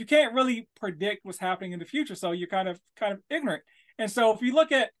you can't really predict what's happening in the future, so you're kind of ignorant. And so if you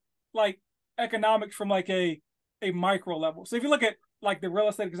look at like economics from like a micro level, so if you look at like the real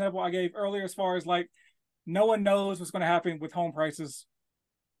estate example I gave earlier, as far as like no one knows what's going to happen with home prices,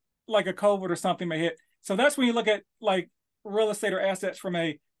 like a COVID or something may hit. So that's when you look at like real estate or assets from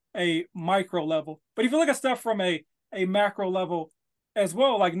a micro level. But if you look at stuff from a macro level as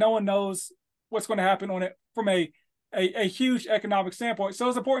well, like no one knows what's going to happen on it from a huge economic standpoint. So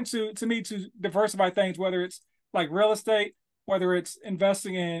it's important to me to diversify things, whether it's like real estate, whether it's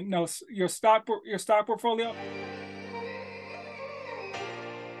investing in your stock portfolio.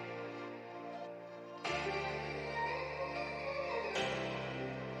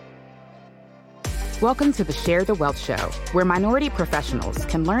 Welcome to the Share the Wealth Show, where minority professionals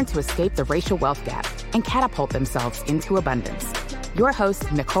can learn to escape the racial wealth gap and catapult themselves into abundance. Your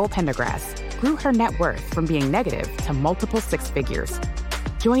host, Nicole Pendergrass, grew her net worth from being negative to multiple six figures.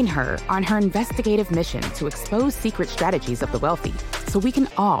 Join her on her investigative mission to expose secret strategies of the wealthy so we can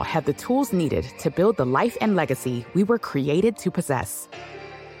all have the tools needed to build the life and legacy we were created to possess.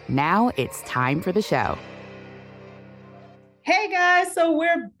 Now it's time for the show. Hey guys, so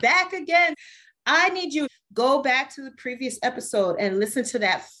we're back again. I need you to go back to the previous episode and listen to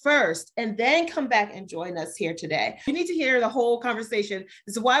that first, and then come back and join us here today. You need to hear the whole conversation.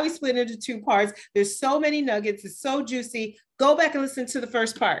 This is why we split into two parts. There's so many nuggets. It's so juicy. Go back and listen to the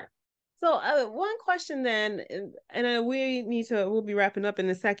first part. So one question then, and we'll be wrapping up in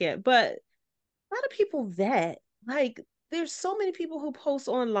a second, but a lot of people vet, like there's so many people who post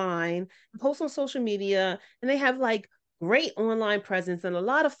online, post on social media, and they have like great online presence and a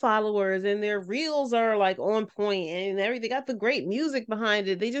lot of followers, and their reels are like on point and everything. They got the great music behind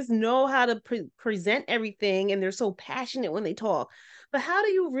it. They just know how to present everything, and they're so passionate when they talk. But how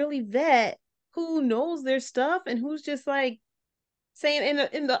do you really vet who knows their stuff and who's just like saying?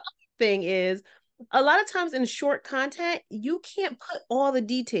 And the other thing is, a lot of times in short content, you can't put all the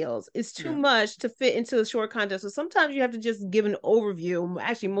details. It's too much to fit into the short content. So sometimes you have to just give an overview.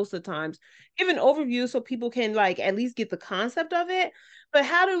 Actually, most of the times, give an overview so people can like at least get the concept of it. But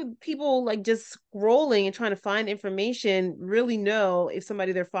how do people like just scrolling and trying to find information really know if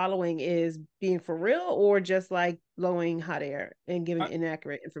somebody they're following is being for real or just like blowing hot air and giving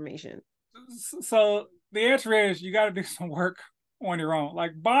inaccurate information? So the answer is you got to do some work on your own.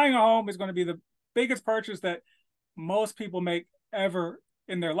 Like buying a home is going to be the biggest purchase that most people make ever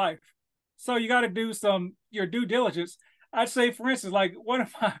in their life. So you got to do your due diligence. I'd say, for instance, like one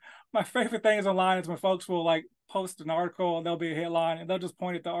of my favorite things online is when folks will like post an article and there'll be a headline and they'll just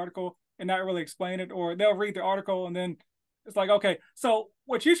point at the article and not really explain it, or they'll read the article and then it's like, okay, so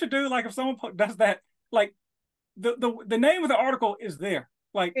what you should do, like if someone does that, like the name of the article is there.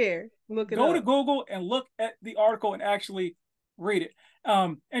 Like go to Google and look at the article and actually read it.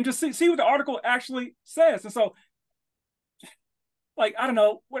 And just see what the article actually says. And so, like, I don't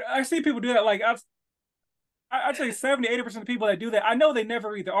know, I see people do that. Like, I'd say 70-80% of the people that do that, I know they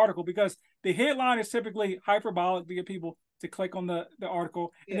never read the article because the headline is typically hyperbolic to get people to click on the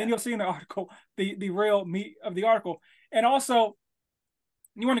article. And then you'll see in the article the real meat of the article. And also,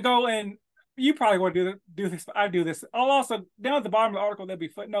 you want to go and you probably want to do this. I do this. I'll also, down at the bottom of the article, there'll be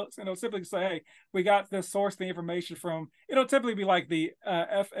footnotes, and it'll simply say, hey, we got this source, the information from, it'll typically be like the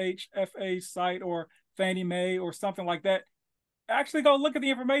FHFA site or Fannie Mae or something like that. Actually go look at the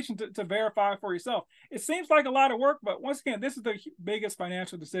information to verify for yourself. It seems like a lot of work, but once again, this is the biggest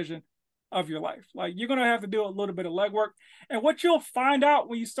financial decision of your life. Like you're going to have to do a little bit of legwork. And what you'll find out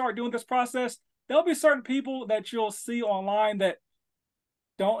when you start doing this process, there'll be certain people that you'll see online that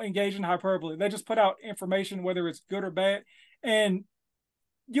don't engage in hyperbole. They just put out information, whether it's good or bad, and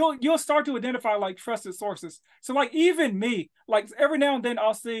you'll start to identify like trusted sources. So like even me, like every now and then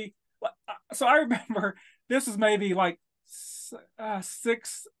I'll see. So I remember this is maybe like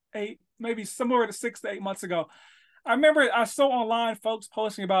 6, 8, maybe somewhere to 6 to 8 months ago. I remember I saw online folks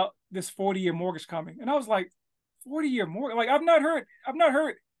posting about this 40-year mortgage coming, and I was like, 40-year mortgage? Like I've not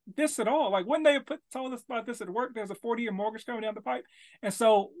heard this at all. Like when they told us about this at work, there's a 40-year mortgage coming down the pipe. And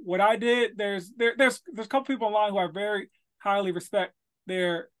so what I did, there's a couple people online who I very highly respect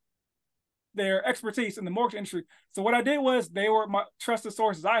their expertise in the mortgage industry. So what I did was they were my trusted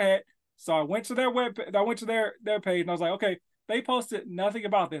sources I had. So I went to their their page and I was like, okay, they posted nothing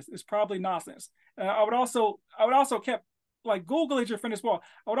about this. It's probably nonsense. I would also kept like Google is your friend as well.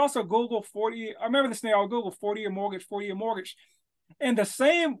 I would also Google 40. I remember this thing. I would Google 40-year mortgage. And the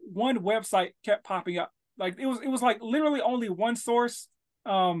same one website kept popping up. Like it was like literally only one source.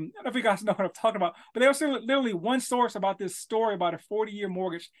 I don't know if you guys know what I'm talking about, but there was literally one source about this story about a 40-year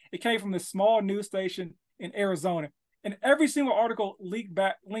mortgage. It came from this small news station in Arizona. and every single article linked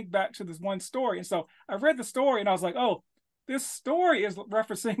back to this one story. And so I read the story and I was like, oh, this story is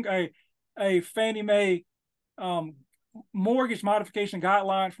referencing a Fannie Mae mortgage modification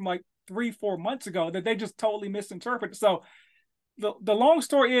guideline from like 3-4 months ago that they just totally misinterpreted. So the long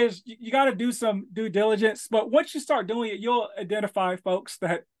story is you got to do some due diligence, but once you start doing it, you'll identify folks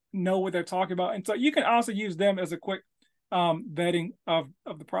that know what they're talking about. And so you can also use them as a quick vetting of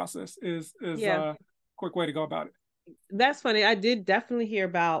the process is a quick way to go about it. That's funny. I did definitely hear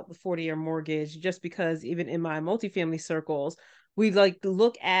about the 40-year mortgage, just because even in my multifamily circles, we like to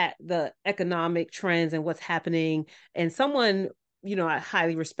look at the economic trends and what's happening. And someone, I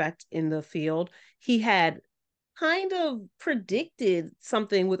highly respect in the field, he had kind of predicted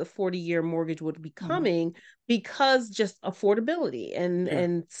something with a 40-year mortgage would be coming because just affordability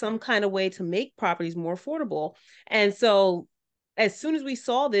and some kind of way to make properties more affordable. And so as soon as we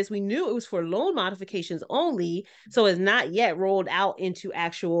saw this, we knew it was for loan modifications only. So it's not yet rolled out into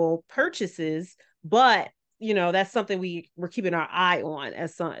actual purchases, but that's something we're keeping our eye on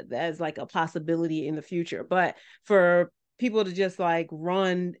as like a possibility in the future. But for people to just like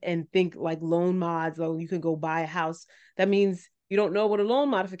run and think like loan mods, or you can go buy a house, that means you don't know what a loan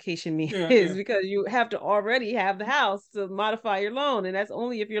modification is, because you have to already have the house to modify your loan. And that's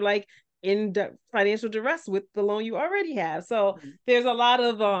only if you're like in financial duress with the loan you already have. So there's a lot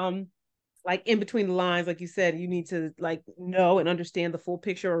of like in between the lines, like you said, you need to like know and understand the full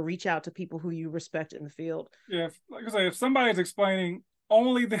picture, or reach out to people who you respect in the field. Yeah, like I say, if somebody's explaining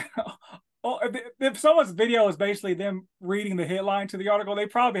only the if someone's video is basically them reading the headline to the article, they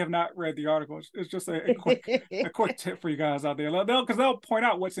probably have not read the article. It's just a quick tip for you guys out there. They'll point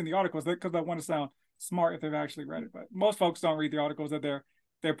out what's in the articles because they want to sound smart if they've actually read it. But most folks don't read the articles that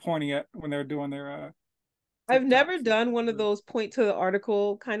they're pointing at when they're doing their I've never done one of those point to the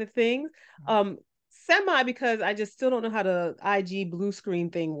article kind of things. Semi, because I just still don't know how the IG blue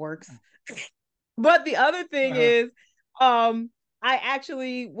screen thing works. But the other thing is, I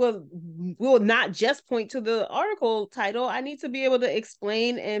actually will not just point to the article title. I need to be able to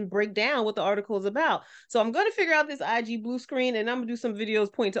explain and break down what the article is about. So I'm going to figure out this IG blue screen, and I'm going to do some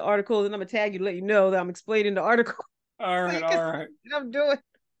videos, point to articles, and I'm going to tag you to let you know that I'm explaining the article. All right, all right. I'm doing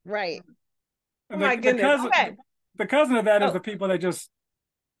right. Oh my goodness. The cousin of that is the people that just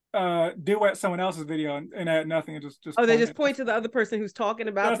duet someone else's video and add nothing and just they just point to the other person who's talking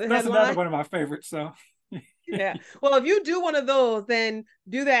about the headline. That's another one of my favorites. So yeah. Well, if you do one of those, then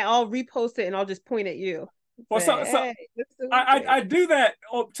do that. I'll repost it and I'll just point at you. Well, hey, I do that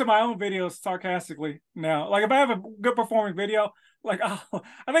to my own videos sarcastically now. Like if I have a good performing video, like I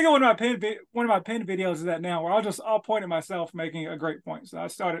think one of my pinned videos is that now, where I'll point at myself making a great point. So I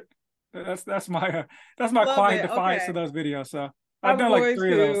started. That's my quiet defiance to those videos. So I've done like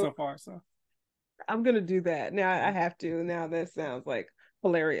 3 of those so far. So I'm gonna do that now. I have to now. That sounds like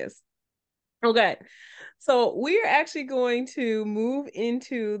hilarious. Okay, so we're actually going to move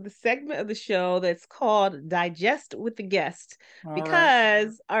into the segment of the show that's called Digest with the Guest,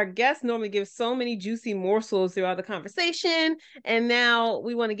 because our guest normally gives so many juicy morsels throughout the conversation, and now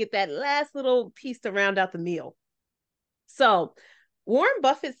we want to get that last little piece to round out the meal. So Warren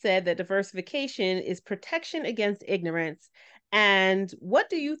Buffett said that diversification is protection against ignorance. And what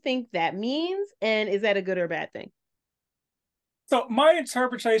do you think that means? And is that a good or bad thing? So my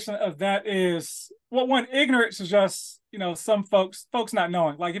interpretation of that is, well, one, ignorance is just, some folks not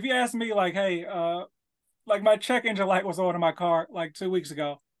knowing. Like if you ask me like, hey, like my check engine light was on in my car like 2 weeks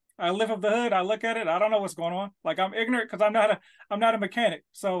ago. I lift up the hood, I look at it, I don't know what's going on. Like I'm ignorant because I'm not a mechanic.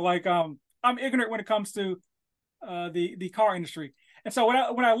 So like I'm ignorant when it comes to the car industry. And so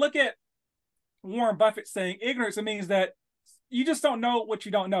when I look at Warren Buffett saying ignorance, it means that you just don't know what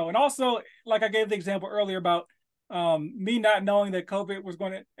you don't know. And also, like I gave the example earlier about me not knowing that COVID was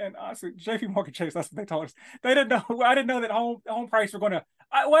going to, and honestly, JP Morgan Chase, that's what they told us. They didn't know. I didn't know that home prices were going to.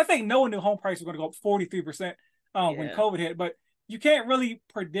 I think no one knew home prices were going to go up 43% when COVID hit. But you can't really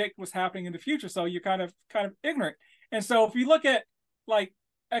predict what's happening in the future, so you're kind of ignorant. And so if you look at like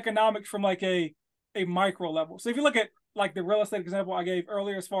economics from like a micro level, so if you look at like the real estate example I gave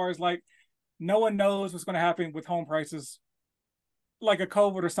earlier, as far as like no one knows what's going to happen with home prices, like a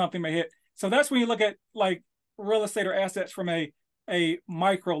COVID or something may hit. So that's when you look at like real estate or assets from a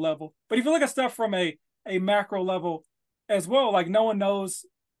micro level. But if you look at stuff from a macro level as well, like no one knows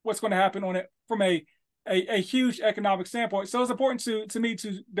what's going to happen on it from a huge economic standpoint. So it's important to me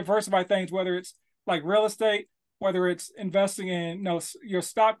to diversify things, whether it's like real estate, whether it's investing in your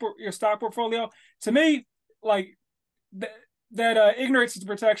stock portfolio. To me, like that ignorance is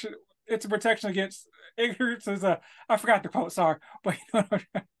protection. It's a protection against ignorance. I forgot the quote. Sorry, but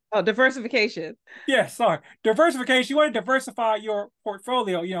Oh, diversification. Yeah, sorry. Diversification. You want to diversify your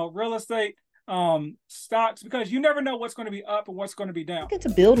portfolio, real estate, stocks, because you never know what's going to be up and what's going to be down. Looking to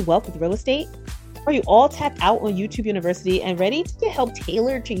build wealth with real estate? Are you all tapped out on YouTube University and ready to get help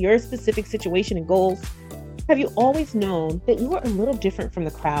tailored to your specific situation and goals? Have you always known that you are a little different from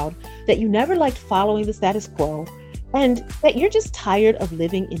the crowd, that you never liked following the status quo, and that you're just tired of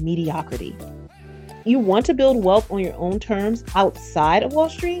living in mediocrity? You want to build wealth on your own terms outside of Wall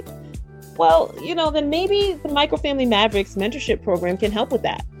Street? Well, then maybe the Microfamily Mavericks mentorship program can help with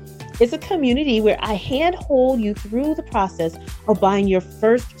that. It's a community where I handhold you through the process of buying your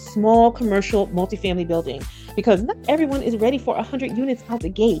first small commercial multifamily building, because not everyone is ready for 100 units out the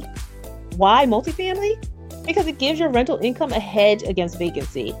gate. Why multifamily? Because it gives your rental income a hedge against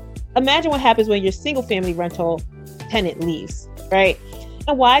vacancy. Imagine what happens when your single family rental tenant leaves, right?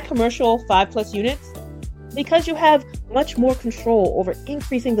 And why commercial 5+ units? Because you have much more control over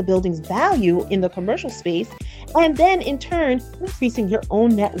increasing the building's value in the commercial space, and then in turn, increasing your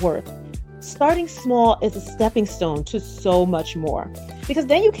own net worth. Starting small is a stepping stone to so much more, because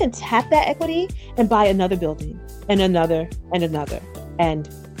then you can tap that equity and buy another building and another and another, and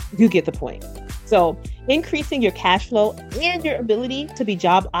you get the point. So increasing your cash flow and your ability to be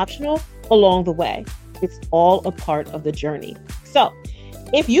job optional along the way. It's all a part of the journey. So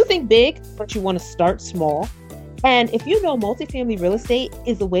if you think big, but you want to start small, and if you know multifamily real estate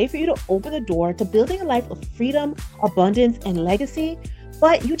is the way for you to open the door to building a life of freedom, abundance, and legacy,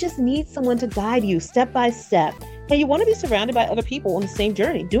 but you just need someone to guide you step by step, and you want to be surrounded by other people on the same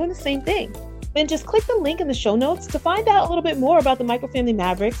journey, doing the same thing, then just click the link in the show notes to find out a little bit more about the Microfamily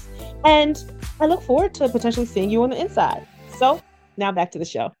Mavericks, and I look forward to potentially seeing you on the inside. So now back to the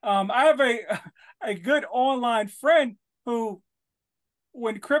show. I have a good online friend who,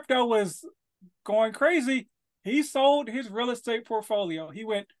 when crypto was going crazy, he sold his real estate portfolio. He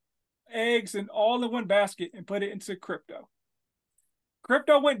went eggs and all in one basket and put it into crypto.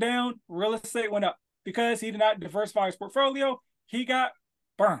 Crypto went down, real estate went up. Because he did not diversify his portfolio, he got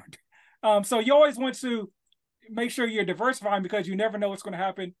burned. So you always want to make sure you're diversifying, because you never know what's going to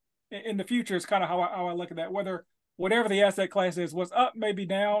happen in the future. Is kind of how I look at that. Whatever the asset class is, what's up may be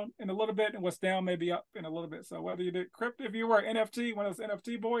down in a little bit, and what's down may be up in a little bit. So whether you did crypto, if you were an NFT, one of those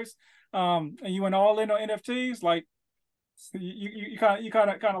NFT boys, and you went all in on NFTs, like you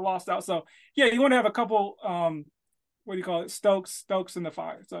kind of lost out. So yeah, you want to have a couple, what do you call it, stokes in the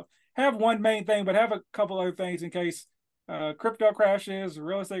fire. So have one main thing, but have a couple other things in case crypto crashes,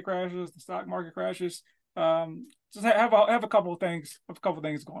 real estate crashes, the stock market crashes. Just have a couple of things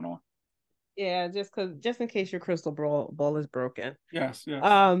going on. Yeah, just in case your crystal ball is broken. Yes.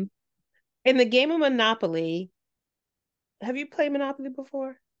 In the game of Monopoly, have you played Monopoly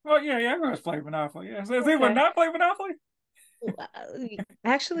before? Oh yeah, everyone's played Monopoly. Yeah. So has anyone not played Monopoly?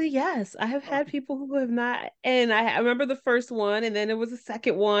 Actually, yes. I have had people who have not, and I remember the first one, and then there was a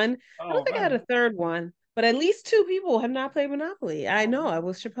second one. I don't think I had a third one, but at least 2 people have not played Monopoly. I know, I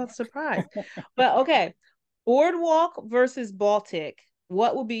was surprised. But okay, Boardwalk versus Baltic.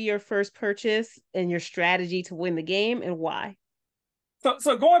 What will be your first purchase and your strategy to win the game, and why?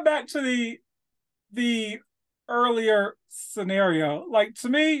 So going back to the earlier scenario, like to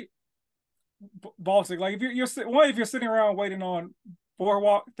me, Baltic, like if you're sitting around waiting on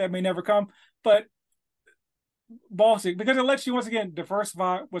Boardwalk, that may never come, but Baltic, because it lets you once again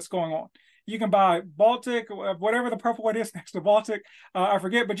diversify what's going on. You can buy Baltic, whatever the purple one is next to Baltic, I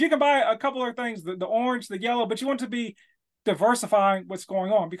forget, but you can buy a couple of things, the orange, the yellow, but you want to be diversifying what's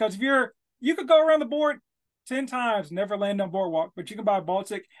going on, because if you could go around the board 10 times, never land on Boardwalk, but you can buy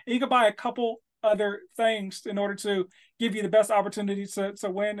Baltic, and you can buy a couple other things in order to give you the best opportunity to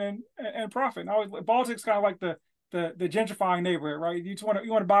win and profit. And Baltic's kind of like the gentrifying neighborhood, right? You want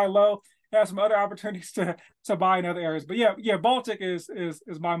to buy low, have some other opportunities to buy in other areas. But yeah, Baltic is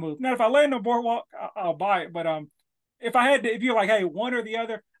my move. Now, if I land on Boardwalk, I'll buy it. But if you're like, hey, one or the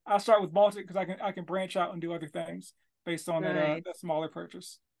other, I'll start with Baltic, because I can branch out and do other things based on that smaller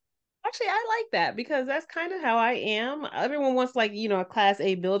purchase. Actually, I like that, because that's kind of how I am. Everyone wants a Class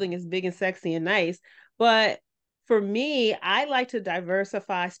A building is big and sexy and nice. But for me, I like to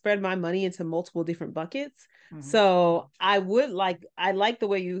diversify, spread my money into multiple different buckets. Mm-hmm. So I like the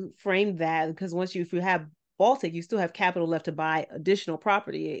way you framed that, because if you have Baltic, you still have capital left to buy additional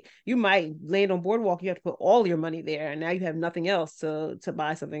property. You might land on Boardwalk, you have to put all your money there, and now you have nothing else to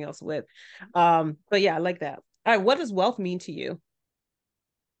buy something else with. But yeah, I like that. All right, what does wealth mean to you?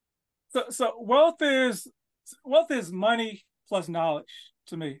 So wealth is money plus knowledge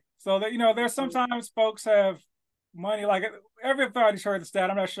to me. So that there's sometimes folks have money, like everybody's heard the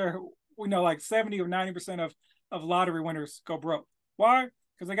stat. I'm not sure. We know like 70 or 90% of lottery winners go broke. Why?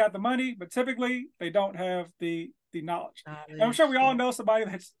 because they got the money, but typically they don't have the knowledge. And I'm sure we all know somebody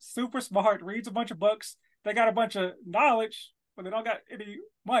that's super smart, reads a bunch of books, they got a bunch of knowledge, but they don't got any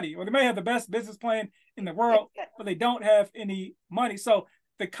money. Or they may have the best business plan in the world, but they don't have any money. So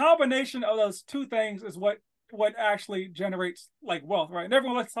the combination of those two things is what actually generates like wealth, right? And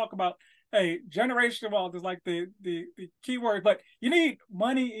everyone let's talk about generational wealth is like the key word, but you need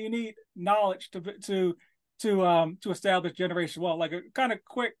money, you need knowledge to establish generational wealth. Like a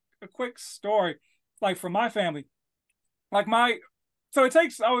quick story, like from my family, like so it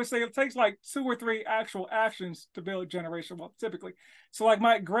takes, I always say it takes like 2 or 3 actual actions to build generational wealth typically. So like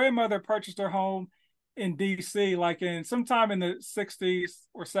my grandmother purchased her home in DC, like in sometime in the 60s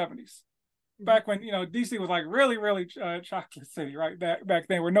or 70s. Back when, DC was like really, really chocolate city, right? Back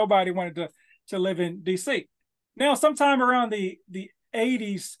then where nobody wanted to live in DC. Now, sometime around the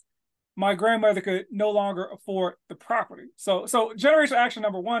 80s, my grandmother could no longer afford the property. So generational action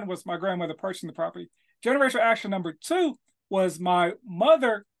number 1 was my grandmother purchasing the property. Generational action number 2 was my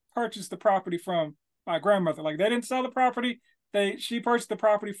mother purchased the property from my grandmother. Like they didn't sell the property. She purchased the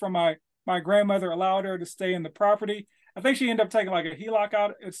property from my grandmother, allowed her to stay in the property. I think she ended up taking like a HELOC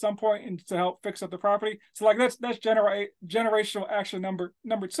out at some point and to help fix up the property. So like that's generational action number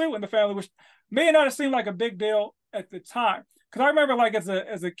 2 in the family, which may not have seemed like a big deal at the time. Because I remember like as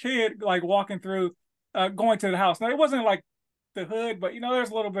a kid, like walking through, going to the house. Now it wasn't like the hood, but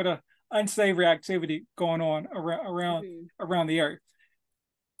there's a little bit of unsavory activity going on around the area.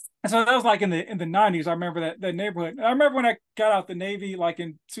 And so that was like in the 90s. I remember that neighborhood. And I remember when I got out the Navy, like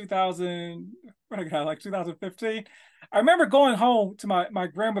in 2015. I remember going home to my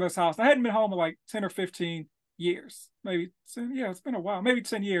grandmother's house. I hadn't been home in like 10 or 15 years, maybe 10, yeah, it's been a while, maybe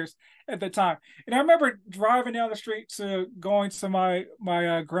 10 years at the time. And I remember driving down the street to going to my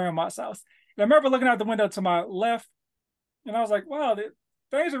grandma's house. And I remember looking out the window to my left, and I was like, wow,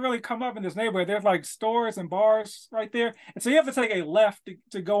 things have really come up in this neighborhood. There's like stores and bars right there. And so you have to take a left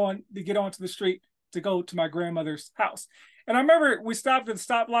to get onto the street to go to my grandmother's house. And I remember we stopped at the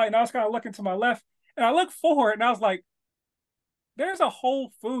stoplight, and I was kind of looking to my left, and I looked forward, and I was like, there's a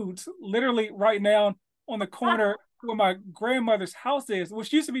Whole Foods literally right now on the corner where my grandmother's house is,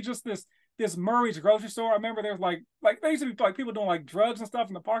 which used to be just this Murray's grocery store. I remember there was like there used to be like people doing like drugs and stuff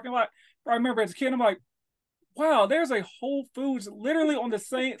in the parking lot. But I remember as a kid, I'm like, wow, there's a Whole Foods literally on the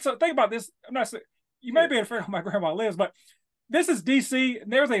same. So think about this. I'm not saying you may be afraid of where my grandma lives, but this is DC,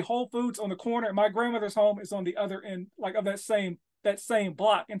 and there's a Whole Foods on the corner, and my grandmother's home is on the other end, like of that same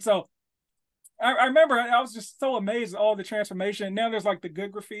block. And so I remember I was just so amazed at all the transformation. Now there's like the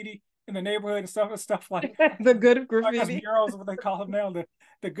good graffiti in the neighborhood and stuff like the good graffiti. Like murals, what they call them now, the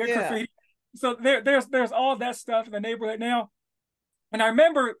good graffiti. So there's all that stuff in the neighborhood now. And I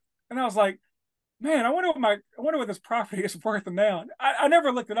remember, and I was like, man, I wonder what this property is worth now. I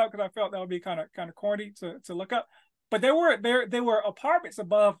never looked it up because I felt that would be kind of corny to look up. But there were apartments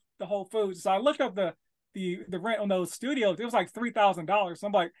above the Whole Foods. So I looked up the rent on those studios. It was like $3,000. So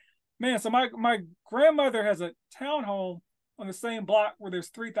I'm like, man, so my grandmother has a townhome on the same block where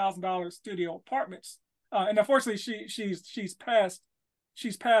there's $3,000 studio apartments. And unfortunately she's passed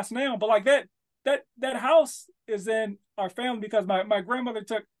now. But like that house is in our family because my grandmother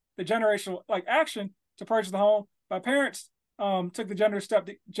took the generational like action to purchase the home. My parents took the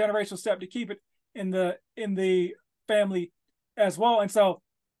generational step to keep it in the family as well. And so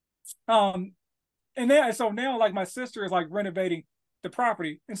so now like my sister is like renovating the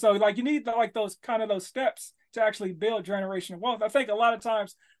property. And so like you need those steps to actually build generational wealth. I think a lot of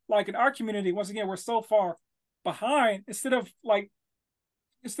times, like in our community, once again, we're so far behind, instead of like,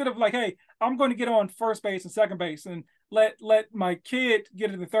 hey, I'm going to get on first base and second base and let my kid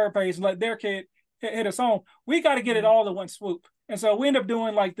get into third base and let their kid hit us home. We got to get it all in one swoop. And so we end up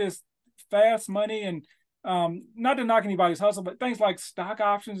doing like this fast money and not to knock anybody's hustle, but things like stock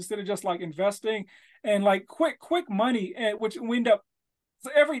options instead of just like investing and like quick money, and which we end up, so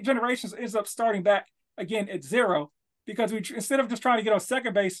every generation ends up starting back again at zero because we, instead of just trying to get on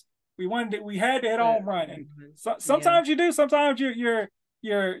second base, we had to hit home run. And so, sometimes you do, sometimes you're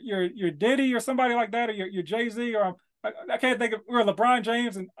Diddy or somebody like that, or you're Jay-Z, or I can't think of, or LeBron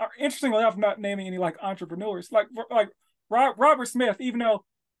James. And interestingly enough, I'm not naming any like entrepreneurs like Robert Smith, even though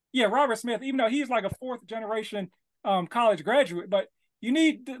he's like a 4th generation college graduate, but you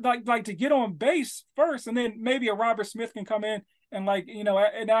need like to get on base first, and then maybe a Robert Smith can come in and like,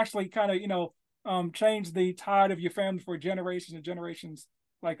 and actually kind of, change the tide of your family for generations and generations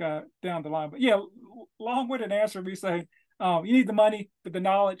like down the line. But yeah, long-winded answer, me saying you need the money, but the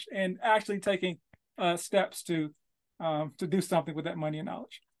knowledge, and actually taking steps to do something with that money and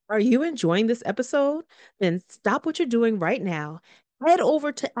knowledge. Are you enjoying this episode? Then stop what you're doing right now head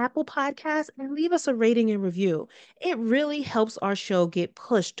over to Apple Podcasts and leave us a rating and review. It really helps our show get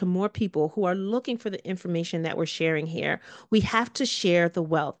pushed to more people who are looking for the information that we're sharing here. We have to share the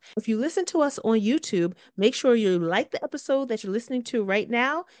wealth. If you listen to us on YouTube, make sure you like the episode that you're listening to right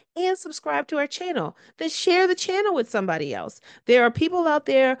now and subscribe to our channel. Then share the channel with somebody else. There are people out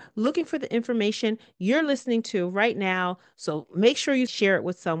there looking for the information you're listening to right now. So make sure you share it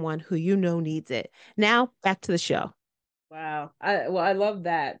with someone who you know needs it. Now, back to the show. Wow. I love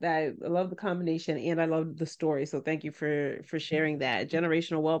that. I love the combination and I love the story. So thank you for sharing that.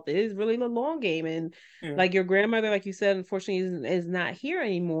 Generational wealth is really the long game. And like your grandmother, like you said, unfortunately is not here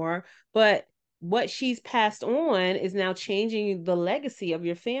anymore. But what she's passed on is now changing the legacy of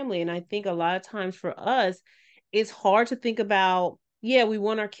your family. And I think a lot of times for us, it's hard to think about, yeah, we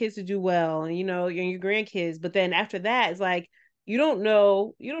want our kids to do well and your grandkids. But then after that, it's like, you don't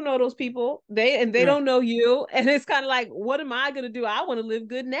know those people. They don't know you. And it's kind of like, what am I going to do? I want to live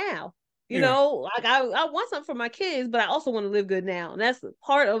good now. Like I want something for my kids, but I also want to live good now. And that's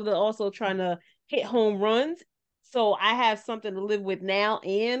part of the also trying to hit home runs. So I have something to live with now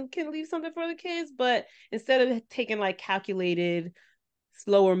and can leave something for the kids. But instead of taking like calculated,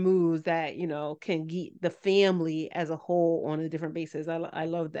 slower moves that, can get the family as a whole on a different basis. I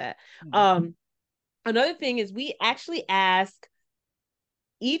love that. Mm-hmm. Another thing is we actually ask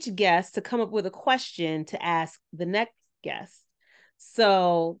each guest to come up with a question to ask the next guest.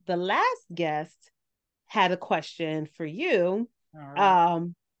 So the last guest had a question for you. Right.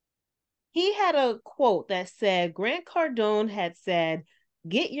 He had a quote that said, Grant Cardone had said,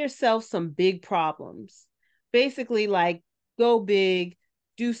 get yourself some big problems. Basically like go big,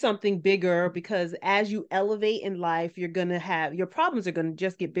 do something bigger, because as you elevate in life, you're going to have, your problems are going to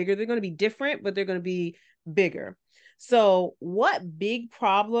just get bigger. They're going to be different, but they're going to be bigger. So what big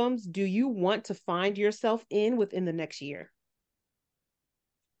problems do you want to find yourself in within the next year?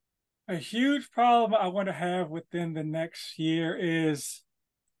 A huge problem I want to have within the next year is,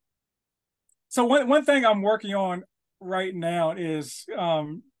 so one thing I'm working on right now is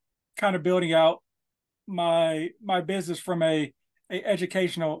kind of building out my business from a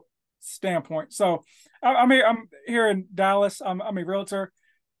educational standpoint. So I'm here in Dallas. I'm a realtor.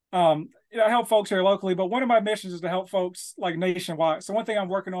 I help folks here locally, but one of my missions is to help folks like nationwide. So one thing I'm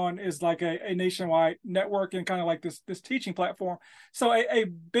working on is like a nationwide network and kind of like this teaching platform. So a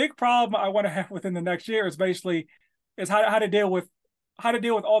big problem I want to have within the next year is basically how to deal with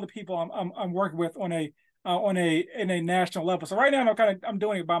all the people I'm working with on a national level. So right now I'm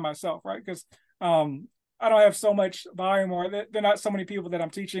doing it by myself, right? Because I don't have so much volume, or there are not so many people that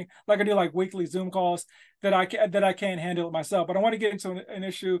I'm teaching. Like I do like weekly Zoom calls that I can't handle it myself. But I want to get into an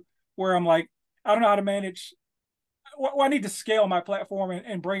issue where I'm like, I don't know how to manage. Well, I need to scale my platform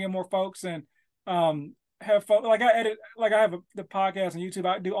and bring in more folks and have folks like I edit, like I have the podcast on YouTube.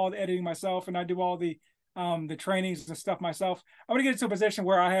 I do all the editing myself and I do all the trainings and stuff myself. I want to get into a position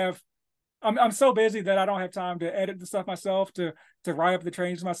where I'm so busy that I don't have time to edit the stuff myself, to write up the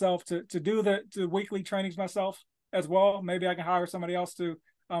trainings myself, to do the weekly trainings myself as well. Maybe I can hire somebody else to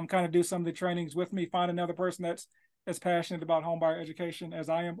kind of do some of the trainings with me, find another person that's as passionate about homebuyer education as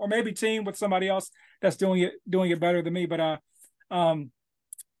I am, or maybe team with somebody else that's doing it better than me. But when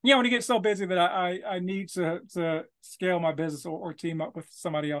you get so busy that I need to scale my business or team up with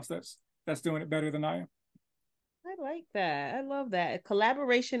somebody else that's doing it better than I am. I like that. I love that.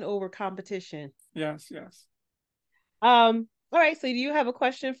 Collaboration over competition. Yes. All right. So do you have a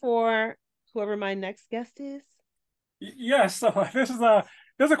question for whoever my next guest is? Yes. So this is a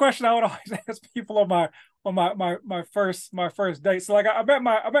question I would always ask people on my first date. So like I met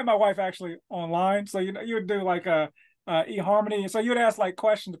my wife actually online. So you would do like a eHarmony. So you would ask like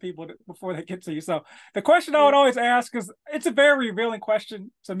questions to people before they get to you. So the question I would always ask, is it's a very revealing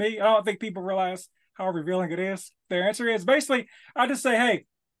question to me. I don't think people realize how revealing it is. Their answer is basically, I just say, hey,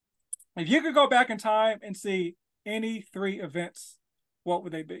 if you could go back in time and see any 3 events, what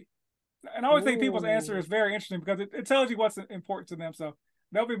would they be? And I always think people's answer is very interesting because it tells you what's important to them. So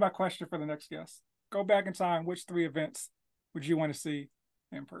that'll be my question for the next guest. Go back in time, which 3 events would you want to see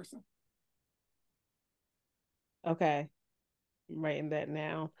in person? Okay. I'm writing that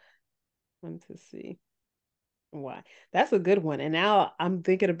now. Want to see why. That's a good one. And now I'm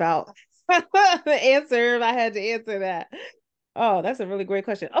thinking about the answer if I had to answer that. Oh, that's a really great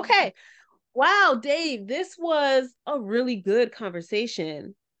question. Okay. Wow, Dave, this was a really good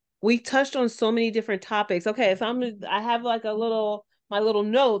conversation. We touched on so many different topics. Okay, so I have like my little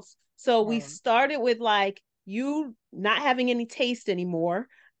notes. So we started with like you not having any taste anymore.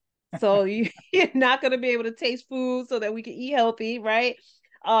 So you're not going to be able to taste food so that we can eat healthy, right?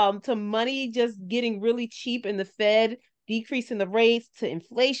 To money just getting really cheap and the Fed decreasing the rates to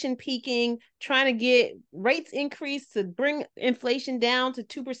inflation peaking, trying to get rates increased to bring inflation down to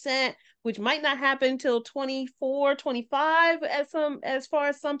 2%, which might not happen until 24, 25 as far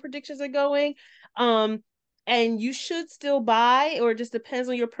as some predictions are going. And you should still buy, or it just depends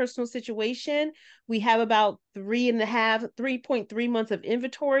on your personal situation. We have about 3.3 months of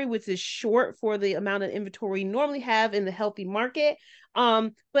inventory, which is short for the amount of inventory you normally have in the healthy market.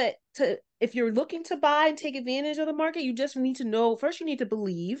 But if you're looking to buy and take advantage of the market, you just need to know, first you need to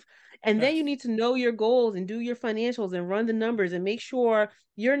believe, and then you need to know your goals and do your financials and run the numbers and make sure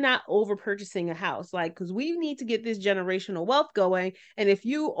you're not over purchasing a house. Like, because we need to get this generational wealth going. And if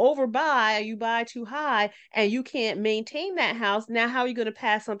you overbuy, you buy too high and you can't maintain that house, now how are you going to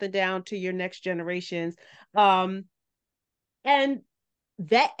pass something down to your next generations? And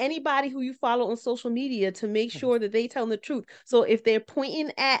vet anybody who you follow on social media to make sure that they tell the truth. So if they're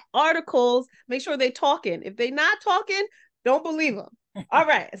pointing at articles, make sure they're talking. If they're not talking, don't believe them. All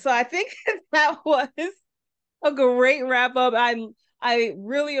right. So I think that was a great wrap up. I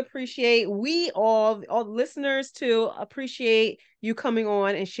really appreciate, all listeners too, appreciate you coming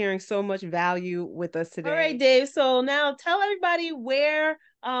on and sharing so much value with us today. All right, Dave. So now tell everybody where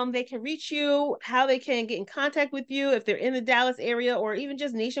they can reach you, how they can get in contact with you if they're in the Dallas area or even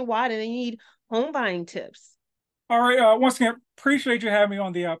just nationwide and they need home buying tips. All right. Once again, appreciate you having me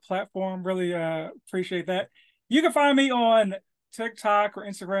on the platform. Really appreciate that. You can find me on TikTok or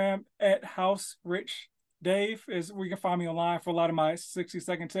Instagram at House Rich Dave, is where you can find me online for a lot of my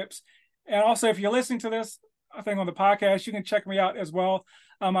 60-second tips. And also, if you're listening to this, I think on the podcast, you can check me out as well.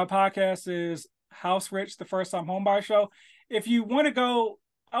 My podcast is House Rich, the First Time Homebuyer Show. If you want to go,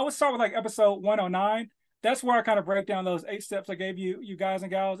 I would start with like episode 109. That's where I kind of break down those 8 steps I gave you guys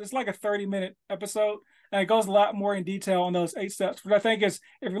and gals. It's like a 30-minute episode, and it goes a lot more in detail on those 8 steps, which I think is,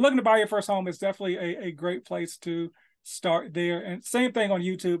 if you're looking to buy your first home, it's definitely a great place to start there. And same thing on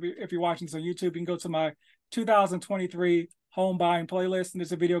YouTube. If you're watching this on YouTube, you can go to my 2023 home buying playlist, and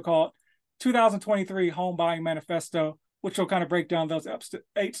there's a video called 2023 Home Buying Manifesto, which will kind of break down those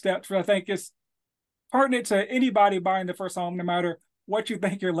 8 steps, which I think is pertinent to anybody buying the first home, no matter what you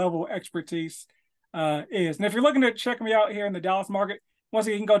think your level of expertise is. And if you're looking to check me out here in the Dallas market, once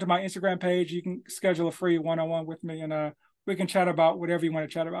again, you can go to my Instagram page. You can schedule a free one-on-one with me, and we can chat about whatever you want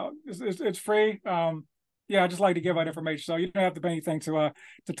to chat about. It's free. I just like to give out information, so you don't have to pay anything to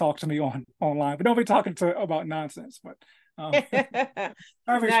talk to me online. But don't be talking about nonsense. But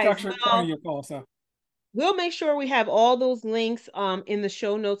however you structure your call. So we'll make sure we have all those links in the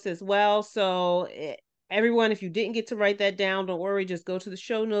show notes as well. So everyone, if you didn't get to write that down, don't worry. Just go to the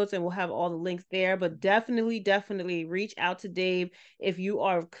show notes and we'll have all the links there. But definitely reach out to Dave if you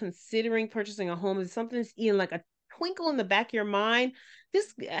are considering purchasing a home. If something's even like a twinkle in the back of your mind,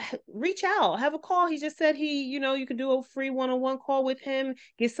 just reach out, have a call. He just said you can do a free one-on-one call with him,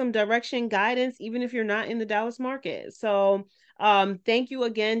 get some direction, guidance, even if you're not in the Dallas market. So thank you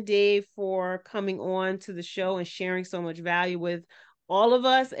again, Dave, for coming on to the show and sharing so much value with all of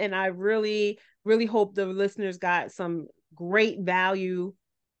us. And I really, really hope the listeners got some great value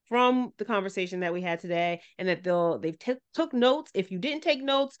from the conversation that we had today, and that they've took notes. If you didn't take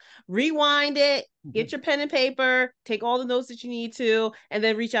notes, rewind it, get your pen and paper, take all the notes that you need to, and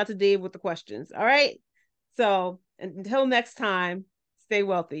then reach out to Dave with the questions. All right. So until next time, stay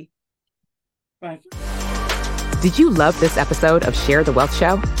wealthy. Thank you. Did you love this episode of Share the Wealth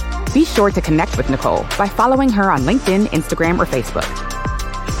Show? Be sure to connect with Nicole by following her on LinkedIn, Instagram, or Facebook.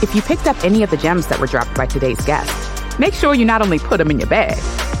 If you picked up any of the gems that were dropped by today's guest, make sure you not only put them in your bag,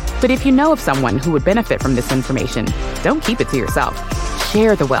 but if you know of someone who would benefit from this information, don't keep it to yourself.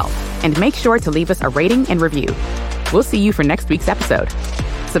 Share the wealth and make sure to leave us a rating and review. We'll see you for next week's episode.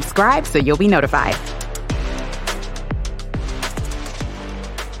 Subscribe so you'll be notified.